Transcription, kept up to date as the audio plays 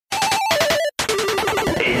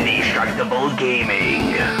Indestructible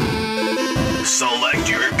Gaming. Select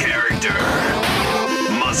your character.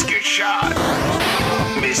 Musket Shot.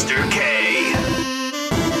 Mr. K.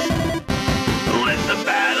 Let the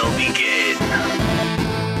battle begin.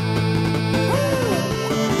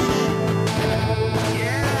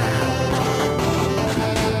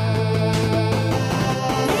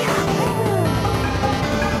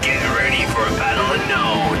 Get ready for a battle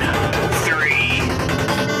unknown. 3,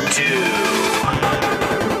 2,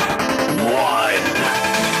 1.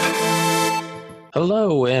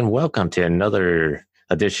 Hello and welcome to another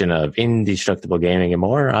edition of Indestructible Gaming and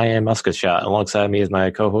More. I am Musket Shot. Alongside me is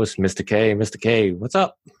my co-host, Mr. K. Mr. K, what's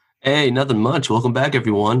up? Hey, nothing much. Welcome back,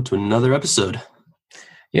 everyone, to another episode.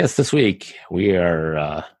 Yes, this week we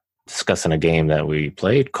are discussing a game that we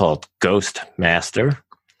played called Ghost Master,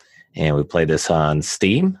 and we played this on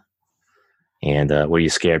Steam. And were you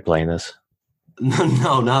scared playing this?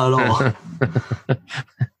 No, not at all.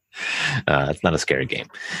 It's not a scary game.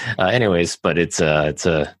 Anyways, but it's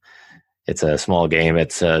a small game.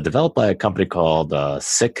 It's developed by a company called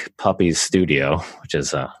Sick Puppies Studio, which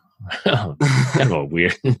is kind of a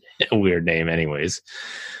weird name, anyways.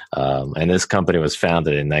 And this company was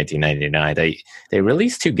founded in 1999. They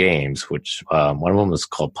released 2 games, which one of them was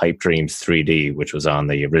called Pipe Dreams 3D, which was on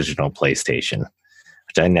the original PlayStation,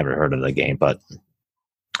 which I never heard of the game, but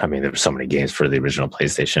I mean, there were so many games for the original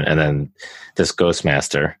PlayStation. And then this Ghost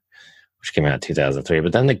Master, which came out in 2003.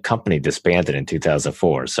 But then the company disbanded in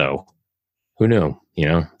 2004. So who knew? You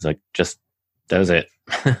know, it's like that was it.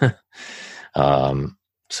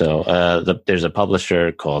 There's a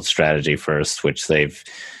publisher called Strategy First, which they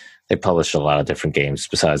published a lot of different games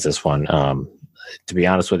besides this one. To be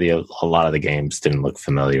honest with you, a lot of the games didn't look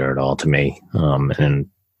familiar at all to me, and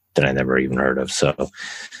that I never even heard of. So,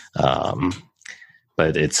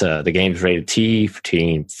 but it's the game's rated T for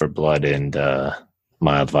teen, for blood and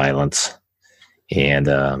mild violence, and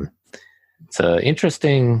it's an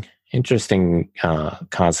interesting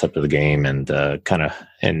concept of the game, and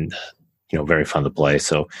very fun to play.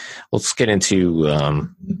 So let's get into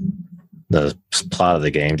the plot of the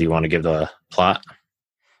game. Do you want to give the plot?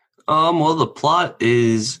 Well, the plot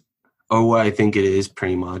is, or what I think it is,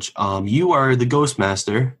 pretty much. You are the Ghost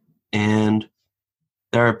Master, and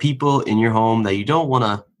there are people in your home that you don't want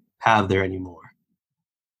to have there anymore.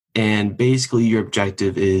 And basically your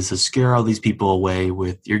objective is to scare all these people away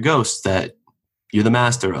with your ghosts that you're the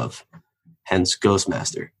master of, hence Ghost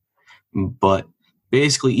Master. But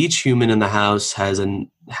basically each human in the house has a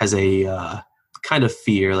kind of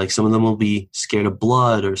fear. Like some of them will be scared of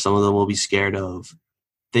blood, or some of them will be scared of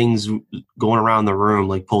things going around the room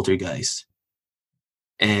like poltergeist.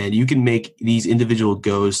 And you can make these individual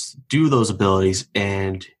ghosts do those abilities,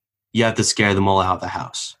 and you have to scare them all out of the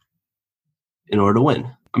house in order to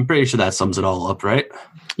win. I'm pretty sure that sums it all up, right?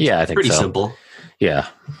 Yeah, I think pretty so. Simple. Yeah,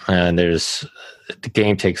 and the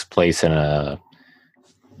game takes place in a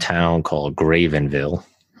town called Gravenville,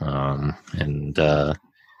 and I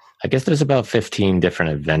guess there's about 15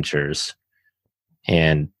 different adventures,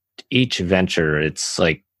 and each adventure it's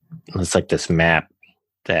like this map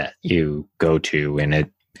that you go to, and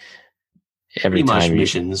every pretty time much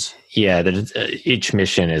missions. Each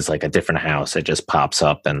mission is like a different house. It just pops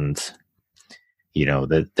up, and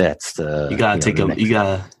that's the you gotta take them. You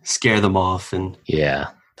gotta scare them off, and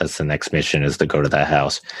that's the next mission, is to go to that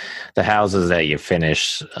house. The houses that you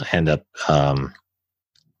finish end up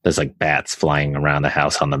there's like bats flying around the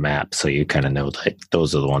house on the map, so you kind of know that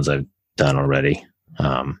those are the ones I've done already.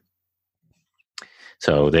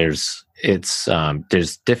 So there's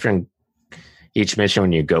different. Each mission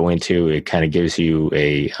when you go into, it kind of gives you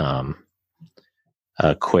a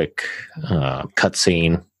quick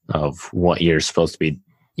cutscene of what you're supposed to be,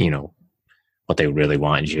 what they really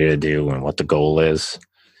want you to do and what the goal is.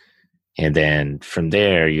 And then from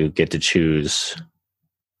there, you get to choose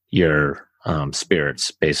your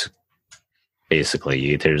spirits.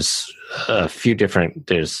 Basically, there's a few different,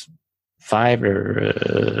 there's 5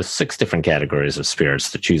 or 6 different categories of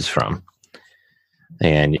spirits to choose from.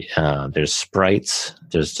 And there's sprites,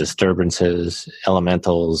 there's disturbances,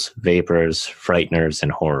 elementals, vapors, frighteners,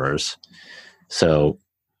 and horrors. So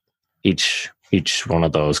each one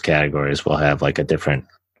of those categories will have like a different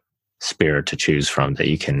spirit to choose from that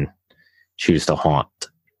you can choose to haunt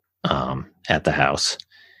at the house.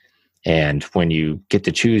 And when you get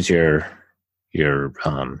to choose your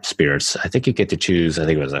spirits, I think you get to choose, I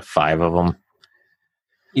think it was like 5 of them.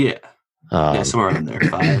 Yeah. Somewhere in there,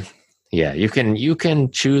 5. Yeah, you can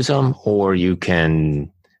choose them, or you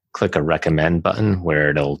can click a recommend button where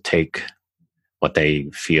it'll take what they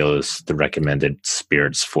feel is the recommended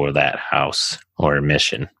spirits for that house or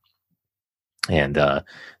mission. and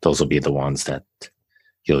those will be the ones that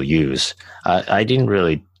you'll use. I didn't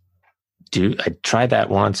really I tried that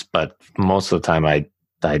once, but most of the time I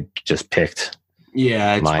just picked.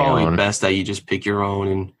 Yeah, it's my probably own. best that you just pick your own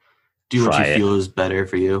and do what Try you it. feel is better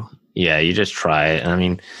for you. Yeah, you just try it. I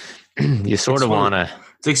mean, you sort It's of fun. want to.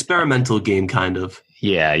 It's an experimental game, kind of.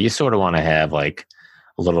 Yeah, you sort of want to have like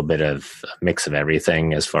a little bit of a mix of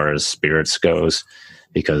everything as far as spirits goes,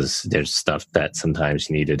 because there's stuff that sometimes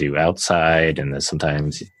you need to do outside, and there's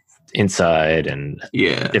sometimes inside, and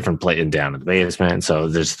Yeah. different plate down in the basement. So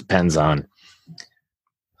it just depends on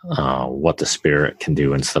what the spirit can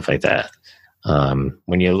do and stuff like that.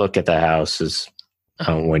 When you look at the houses,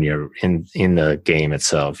 when you're in the game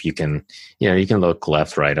itself, you can look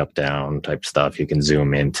left, right, up, down type stuff. You can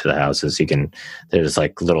zoom into the houses. There's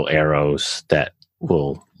like little arrows that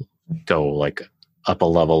will go like up a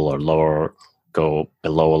level or lower, go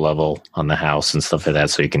below a level on the house and stuff like that.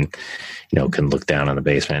 So you can look down in the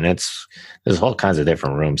basement. And there's all kinds of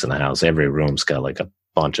different rooms in the house. Every room's got like a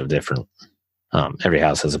bunch of different. Every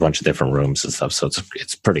house has a bunch of different rooms and stuff, so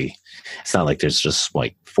it's not like there's just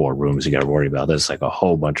like 4 rooms you got to worry about. There's like a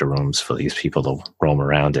whole bunch of rooms for these people to roam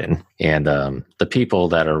around in. And the people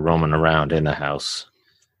that are roaming around in the house,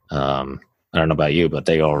 I don't know about you, but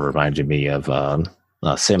they all reminded me of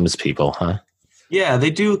Sims people, huh? Yeah, they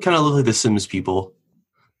do kind of look like the Sims people.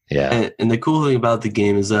 Yeah. And the cool thing about the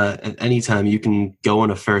game is that at any time you can go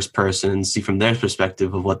in a first person and see from their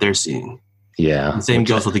perspective of what they're seeing. Yeah. And same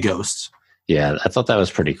goes with the ghosts. Yeah, I thought that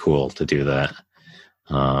was pretty cool to do that.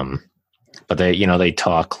 But they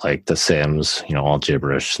talk like the Sims, all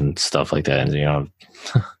gibberish and stuff like that. And,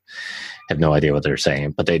 have no idea what they're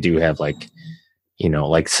saying, but they do have like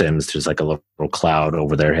Sims, there's like a little cloud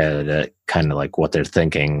over their head that kind of like what they're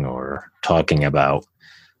thinking or talking about.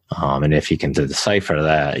 And if you can decipher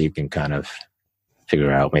that, you can kind of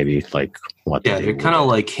figure out maybe like what. Yeah, they're kind of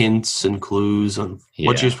like hints and clues on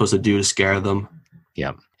what you're supposed to do to scare them.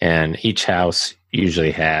 Yeah. And each house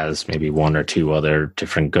usually has maybe 1 or 2 other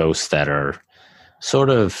different ghosts that are sort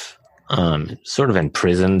of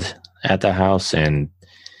imprisoned at the house. And,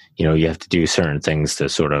 you have to do certain things to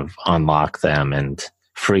sort of unlock them and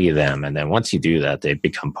free them. And then once you do that, they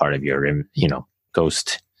become part of your,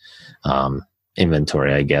 ghost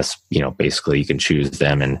inventory, I guess. Basically you can choose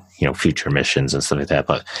them in, future missions and stuff like that.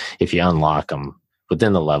 But if you unlock them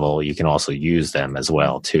within the level, you can also use them as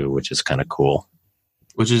well too, which is kind of cool.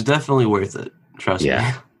 Which is definitely worth it. Trust me.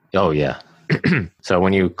 Oh, yeah. So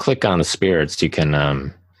when you click on the spirits, you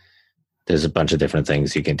can, there's a bunch of different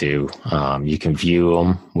things you can do. You can view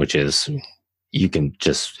them, which is,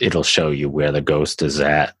 it'll show you where the ghost is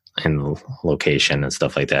at and location and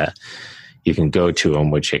stuff like that. You can go to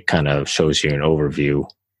them, which it kind of shows you an overview,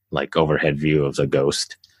 like overhead view of the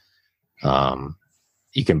ghost.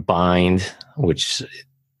 You can bind, which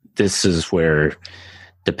this is where,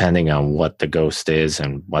 depending on what the ghost is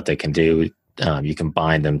and what they can do, you can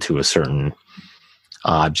bind them to a certain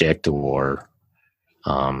object or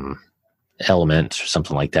element or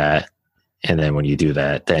something like that. And then when you do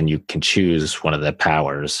that, then you can choose one of the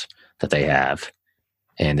powers that they have,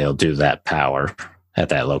 and they'll do that power at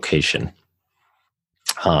that location.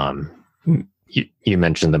 You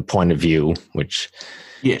mentioned the point of view, which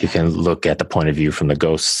you can look at the point of view from the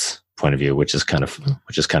ghost's point of view, which is kind of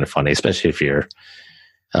funny, especially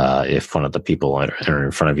if one of the people are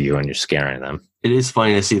in front of you and you're scaring them. It is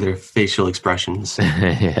funny to see their facial expressions.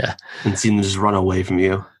 Yeah. And see them just run away from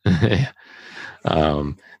you.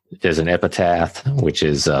 There's an epitaph, which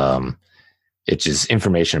is it's just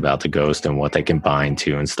information about the ghost and what they can bind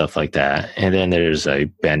to and stuff like that. And then there's a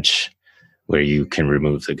bench where you can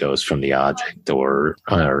remove the ghost from the object or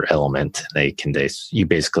element. You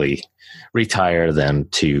basically retire them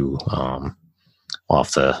to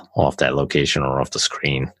off that location or off the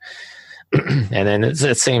screen. And then it's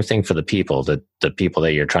the same thing for the people. The people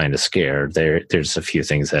that you're trying to scare, there's a few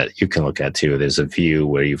things that you can look at too. There's a view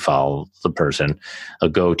where you follow the person, a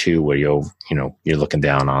go-to where you're looking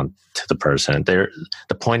down on to the person.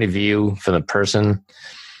 The point of view for the person,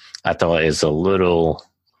 I thought is a little.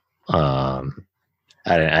 I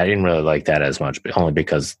didn't really like that as much, but only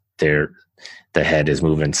because the head is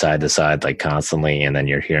moving side to side like constantly, and then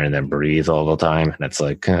you're hearing them breathe all the time, and it's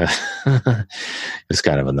like it's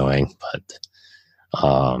kind of annoying. But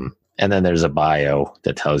and then there's a bio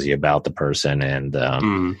that tells you about the person, and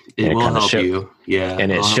it will help you. Yeah, and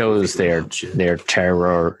it shows their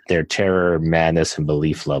terror, madness, and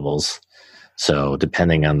belief levels. So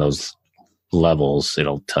depending on those levels,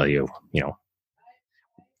 it'll tell you,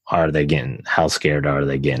 how scared are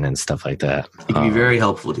they getting and stuff like that. It can be very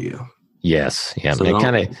helpful to you. Yes. Yeah. So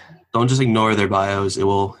don't just ignore their bios. It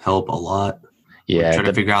will help a lot. Yeah, try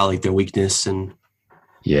to figure out like their weakness and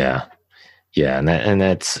yeah, and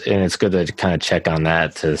it's good to kind of check on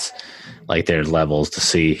that like their levels to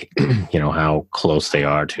see, how close they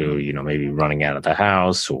are to, maybe running out of the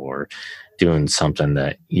house or doing something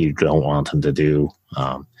that you don't want them to do.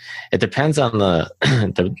 It depends on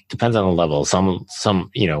depends on the level. Some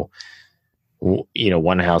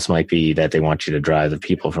one house might be that they want you to drive the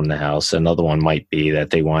people from the house. Another one might be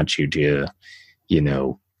that they want you to,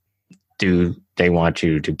 they want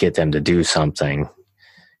you to get them to do something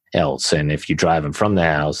else. And if you drive them from the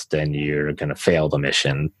house, then you're going to fail the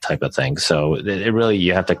mission type of thing. So it really,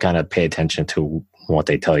 you have to kind of pay attention to what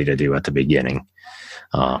they tell you to do at the beginning.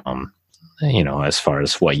 As far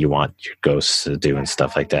as what you want your ghosts to do and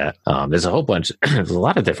stuff like that. There's a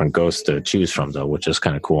lot of different ghosts to choose from, though, which is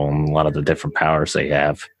kind of cool. And a lot of the different powers they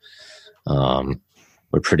have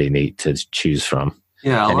were pretty neat to choose from.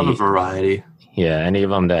 Yeah, a lot of variety. Yeah, any of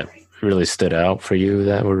them that really stood out for you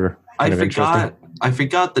that were kind of interesting? I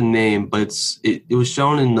forgot the name, but it was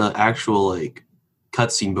shown in the actual like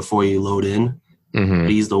cutscene before you load in. Mm-hmm.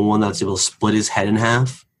 He's the one that's able to split his head in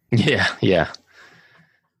half. Yeah.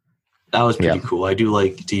 That was pretty cool. I do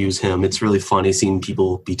like to use him. It's really funny seeing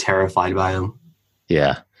people be terrified by him.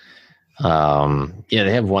 Yeah.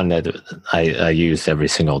 They have one that I use every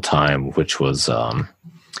single time, which was, I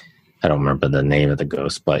don't remember the name of the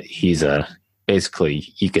ghost, but he's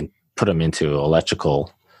basically you can put him into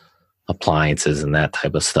electrical appliances and that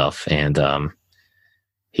type of stuff. And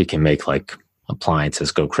he can make like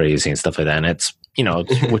appliances go crazy and stuff like that. And it's,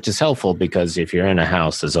 which is helpful because if you're in a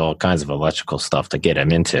house, there's all kinds of electrical stuff to get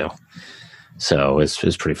him into. So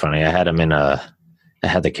it's pretty funny. I had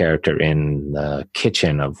the character in the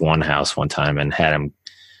kitchen of one house one time and had him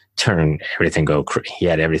he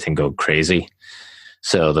had everything go crazy.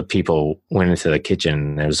 So the people went into the kitchen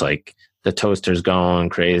and there's like the toaster's going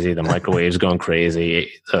crazy, the microwave's going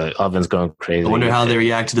crazy, the oven's going crazy. I wonder how they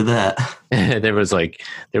reacted to that. there was like,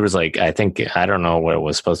 I don't know what it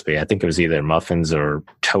was supposed to be. I think it was either muffins or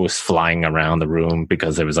toast flying around the room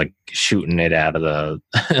because it was like shooting it out of the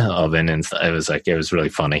oven and stuff. It was really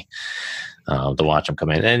funny to watch them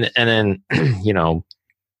come in. And then,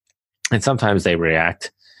 and sometimes they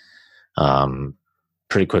react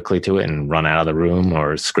pretty quickly to it and run out of the room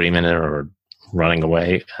or screaming it or running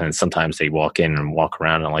away. And sometimes they walk in and walk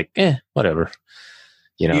around and like, whatever.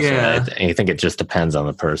 Yeah. So I think it just depends on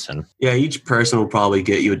the person. Yeah, each person will probably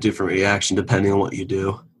get you a different reaction depending on what you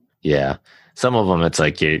do. Yeah. Some of them, it's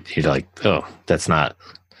like, you're like, oh, that's not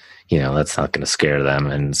going to scare them.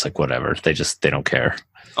 And it's like, whatever. They don't care.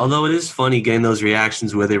 Although it is funny getting those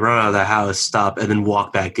reactions where they run out of the house, stop, and then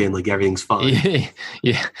walk back in like everything's fine.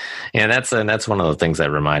 Yeah. And that's one of the things that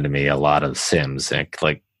reminded me a lot of Sims.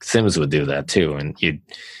 Like Sims would do that too. And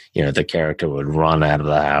the character would run out of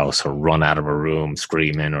the house or run out of a room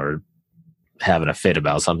screaming or having a fit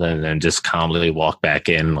about something and then just calmly walk back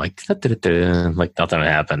in like nothing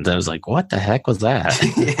happened. I was like, what the heck was that?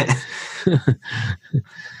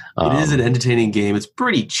 It is an entertaining game. It's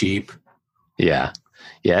pretty cheap. Yeah.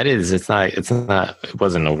 Yeah, it is. It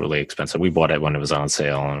wasn't overly expensive. We bought it when it was on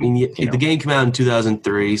sale. And, the game came out in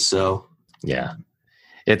 2003, so. Yeah.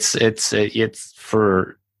 It's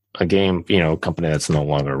for a game, company that's no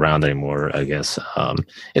longer around anymore, I guess.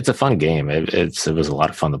 It's a fun game. It was a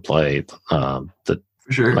lot of fun to play. For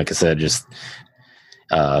sure. Like I said, just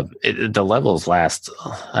the levels last.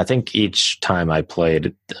 I think each time I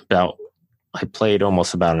played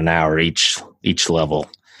almost about an hour each level.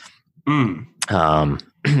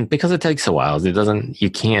 Because it takes a while. You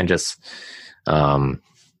can't just.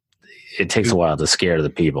 It takes a while to scare the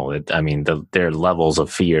people. Their levels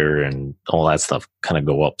of fear and all that stuff kind of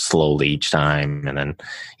go up slowly each time. And then,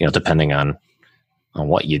 depending on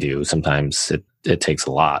what you do, sometimes it takes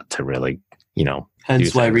a lot to really,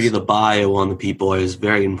 hence why reading the bio on the people is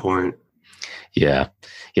very important. Yeah.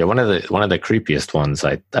 Yeah. One of the creepiest ones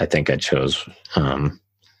I think I chose,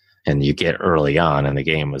 and you get early on in the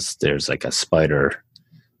game there's like a spider,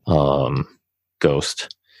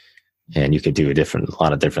 ghost. And you could do a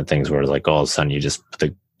lot of different things where like all of a sudden you just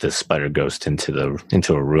put the spider ghost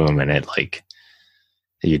into a room and it like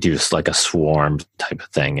you do like a swarm type of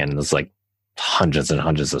thing and there's like hundreds and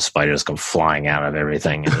hundreds of spiders come flying out of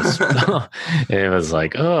everything. And it was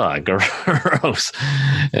like, oh, gross.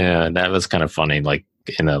 And that was kind of funny. Like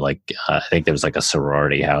I think there was like a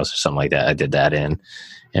sorority house or something like that. I did that in.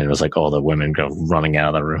 And it was like all the women go running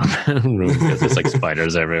out of the room because there's like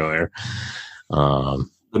spiders everywhere.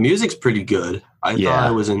 The music's pretty good. I thought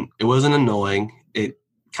it wasn't annoying. It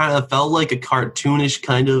kind of felt like a cartoonish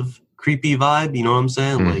kind of creepy vibe. You know what I'm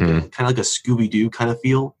saying? Mm-hmm. Like kind of like a Scooby-Doo kind of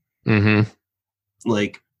feel. Mm-hmm.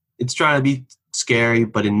 Like it's trying to be scary,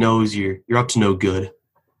 but it knows you're up to no good.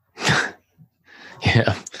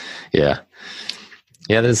 Yeah.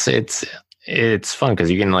 It's fun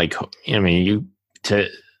because you can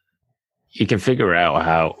you can figure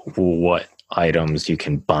out what items you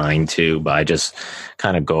can bind to by just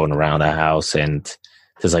kind of going around the house, and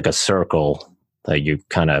there's like a circle that you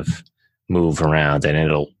kind of move around,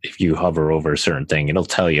 and if you hover over a certain thing, it'll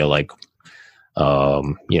tell you like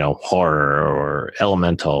horror or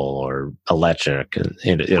elemental or electric.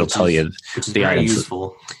 It'll tell you which is the very items.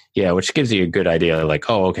 useful. Yeah, which gives you a good idea, like,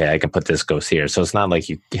 oh, okay, I can put this ghost here. So it's not like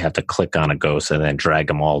you have to click on a ghost and then drag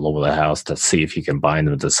them all over the house to see if you can bind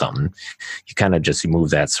them to something. You kind of just move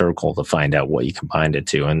that circle to find out what you can bind it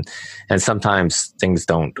to. And sometimes things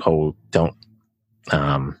don't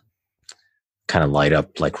kind of light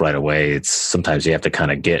up like right away. Sometimes you have to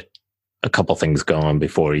kind of get a couple things going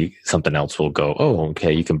before something else will go, oh,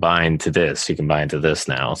 okay, you can bind to this. You can bind to this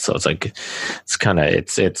now. So it's like,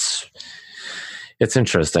 it's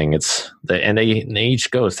interesting.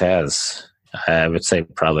 Each ghost has, I would say,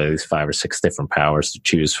 probably at least 5 or 6 different powers to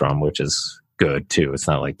choose from, which is good too. It's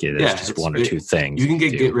not like there's just one or two things. You can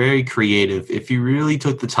get very creative. If you really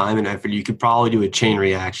took the time and effort, you could probably do a chain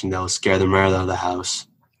reaction that will scare them right out of the house.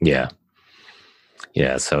 Yeah.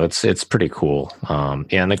 So it's pretty cool.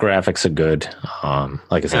 And the graphics are good.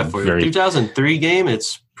 Like I said, for a 2003 game,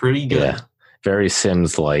 it's pretty good. Yeah, very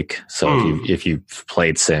Sims-like. So if you've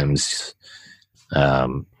played Sims,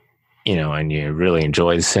 and you really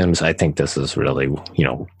enjoy Sims, I think this is really,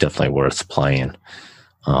 definitely worth playing.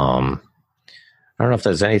 I don't know if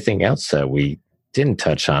there's anything else that we didn't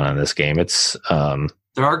touch on this game. It's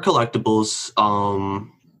there are collectibles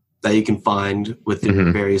that you can find with the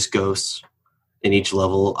various ghosts in each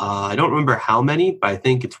level. I don't remember how many, but I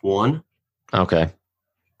think it's 1. Okay.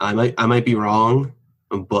 I might be wrong,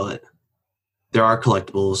 but there are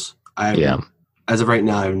collectibles. As of right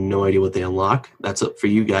now, I have no idea what they unlock. That's up for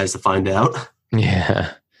you guys to find out.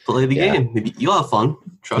 Yeah. Play the game. Maybe you'll have fun.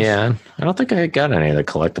 Trust. Yeah. I don't think I got any of the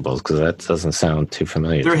collectibles because that doesn't sound too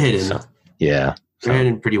familiar. They're hidden. So, yeah. They're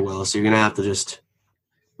hidden pretty well. So you're going to have to just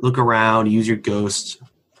look around, use your ghost.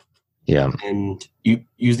 Yeah. And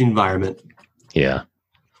use the environment. Yeah.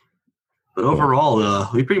 But overall,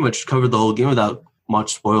 we pretty much covered the whole game without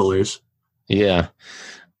much spoilers. Yeah.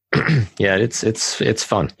 Yeah, it's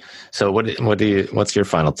fun. So what's your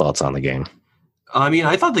final thoughts on the game? I mean,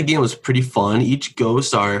 I thought the game was pretty fun. Each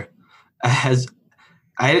ghost I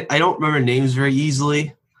don't remember names very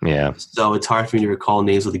easily. Yeah. So it's hard for me to recall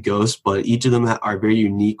names of the ghosts, but each of them are very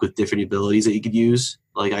unique with different abilities that you could use.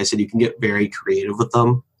 Like I said, you can get very creative with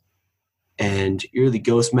them. And you're the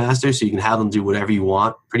ghost master, so you can have them do whatever you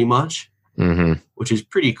want, pretty much, which is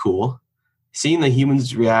pretty cool. Seeing the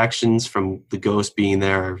humans' reactions from the ghost being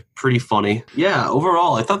there are pretty funny. Yeah,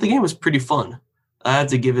 overall, I thought the game was pretty fun. I have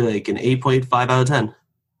to give it like an 8.5 out of 10.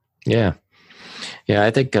 Yeah. Yeah,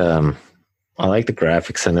 I think I like the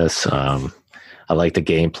graphics in this. I like the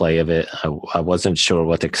gameplay of it. I wasn't sure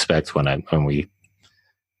what to expect when I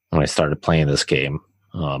started playing this game,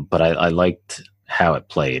 but I liked how it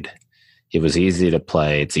played. It was easy to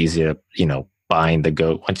play. It's easy to, bind the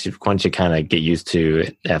goat once you kind of get used to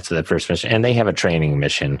it after that first mission. And they have a training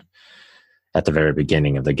mission at the very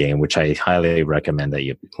beginning of the game, which I highly recommend that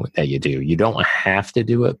you do. You don't have to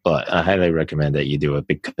do it, but I highly recommend that you do it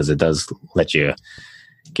because it does let you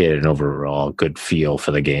get an overall good feel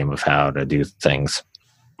for the game of how to do things.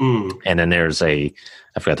 And then I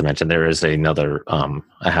forgot to mention, there is another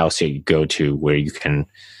a house you go to where you can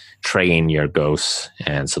train your ghosts,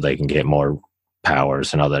 and so they can get more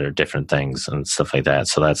powers and other different things and stuff like that.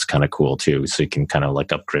 So that's kind of cool too. So you can kind of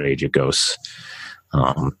like upgrade your ghosts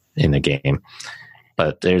in the game.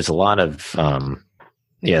 But there's a lot of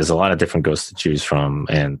there's a lot of different ghosts to choose from,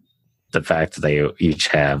 and the fact that they each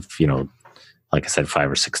have, like I said,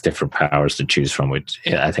 5 or 6 different powers to choose from, which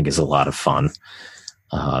I think is a lot of fun.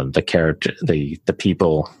 The character, the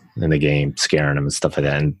people in the game, scaring them and stuff like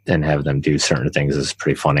that, and have them do certain things is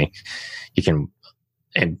pretty funny. You can,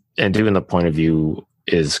 and doing the point of view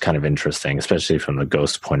is kind of interesting, especially from the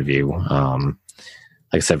ghost point of view.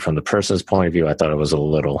 Like I said, from the person's point of view, I thought it was a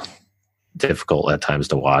little difficult at times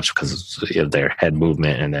to watch because of their head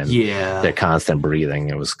movement and then their constant breathing.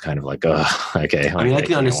 It was kind of like, okay. I mean, I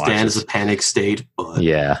can understand as a panic state, but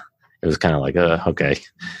yeah, it was kind of like, okay.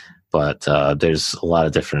 But there's a lot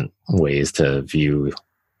of different ways to view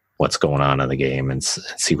what's going on in the game and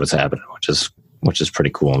see what's happening, which is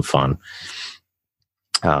pretty cool and fun.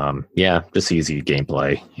 Just easy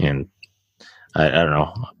gameplay, and I don't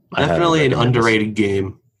know. Definitely an underrated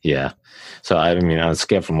game. Yeah. So I mean, on a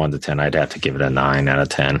scale from 1 to 10, I'd have to give it a 9 out of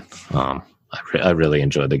 10. I really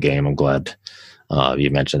enjoyed the game. I'm glad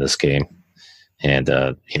you mentioned this game, and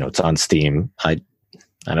it's on Steam. I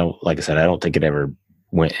don't, like I said, I don't think it ever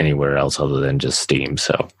went anywhere else other than just Steam.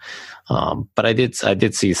 So, but I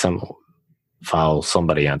did see follow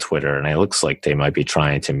somebody on Twitter, and it looks like they might be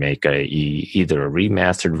trying to make either a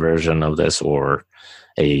remastered version of this or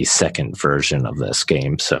a second version of this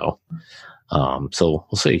game. So we'll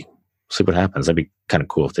see what happens. That'd be kind of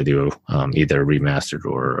cool if they do either a remastered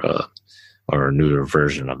or a newer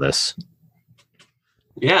version of this.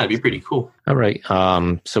 Yeah, it'd be pretty cool. All right.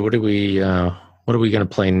 So what are we going to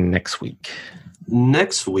play next week?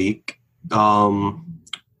 Next week,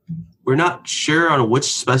 we're not sure on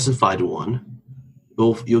which specified one.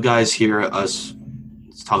 You guys hear us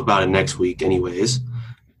talk about it next week anyways,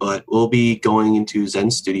 but we'll be going into Zen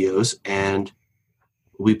Studios and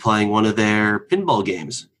we'll be playing one of their pinball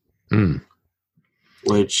games.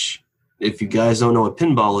 Which, if you guys don't know what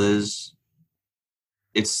pinball is,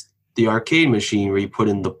 it's the arcade machine where you put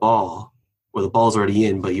in the ball, where the ball's already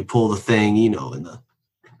in, but you pull the thing,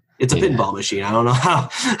 it's a pinball machine. I don't know how.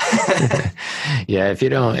 Yeah, if you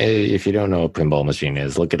don't know what a pinball machine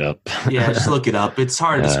is, look it up. Yeah, just look it up. It's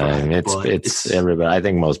hard to describe. It's everybody. I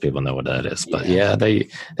think most people know what that is. But yeah, they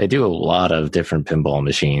do a lot of different pinball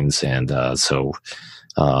machines, and so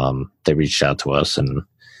they reached out to us, and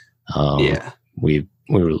we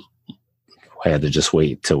had to just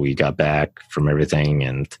wait till we got back from everything,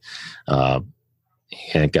 and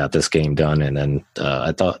got this game done. And then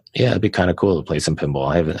I thought, it'd be kind of cool to play some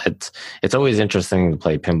pinball. It's always interesting to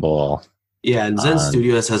play pinball. Yeah, and Zen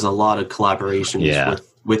Studios has a lot of collaborations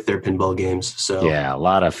with their pinball games. So yeah, a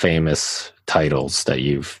lot of famous titles that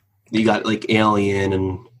you got, like Alien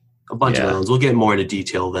and a bunch of those. We'll get more into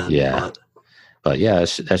detail then. Yeah, but yeah,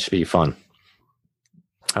 that should be fun.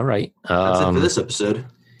 All right, that's it for this episode.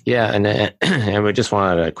 Yeah, and we just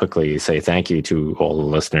wanted to quickly say thank you to all the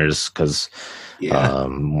listeners, because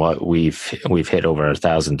what we've hit over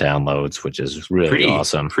 1,000 downloads, which is really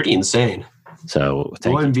awesome, pretty insane. So I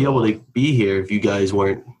wouldn't be able to be here if you guys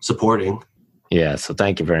weren't supporting. Yeah, so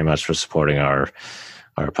thank you very much for supporting our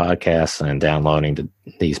podcasts and downloading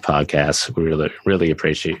these podcasts. We really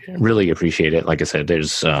appreciate it. Like I said,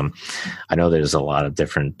 there's I know there's a lot of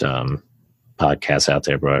different podcasts out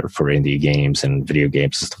there for indie games and video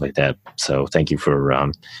games and stuff like that. So thank you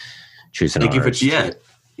for choosing ours. Thank you for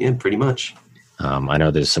pretty much. I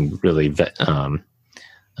know there's some really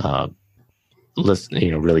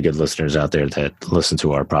really good listeners out there that listen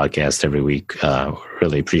to our podcast every week.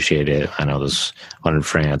 Really appreciate it. I know there's one in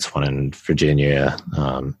France, one in Virginia,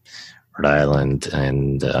 Rhode Island,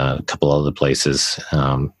 and a couple other places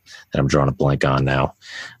that I'm drawing a blank on now.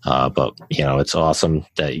 But it's awesome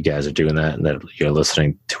that you guys are doing that and that you're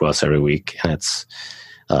listening to us every week. And it's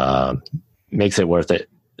makes it worth it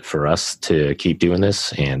for us to keep doing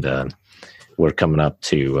this. And we're coming up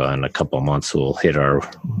to in a couple of months we'll hit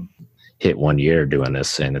 1 year doing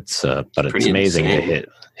this, and it's amazing to hit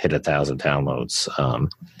 1,000 downloads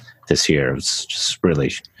this year. It's just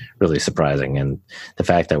really, really surprising, and the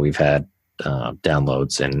fact that we've had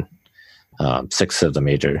downloads in six of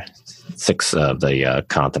the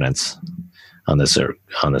continents on this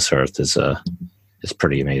earth is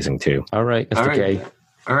pretty amazing too. All right, Mr. K.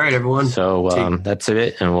 All right, everyone. So that's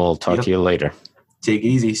it, and we'll talk to you later. Take it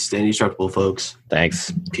easy. Stay indestructible, folks.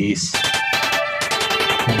 Thanks. Peace.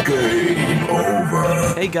 Game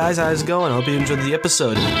over. Hey guys, how's it going? I hope you enjoyed the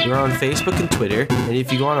episode. We're on Facebook and Twitter, and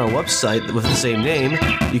if you go on our website with the same name,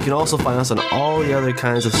 you can also find us on all the other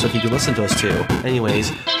kinds of stuff you can listen to us to. Anyways,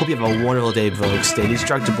 hope you have a wonderful day, folks. Stay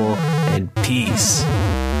indestructible, and peace.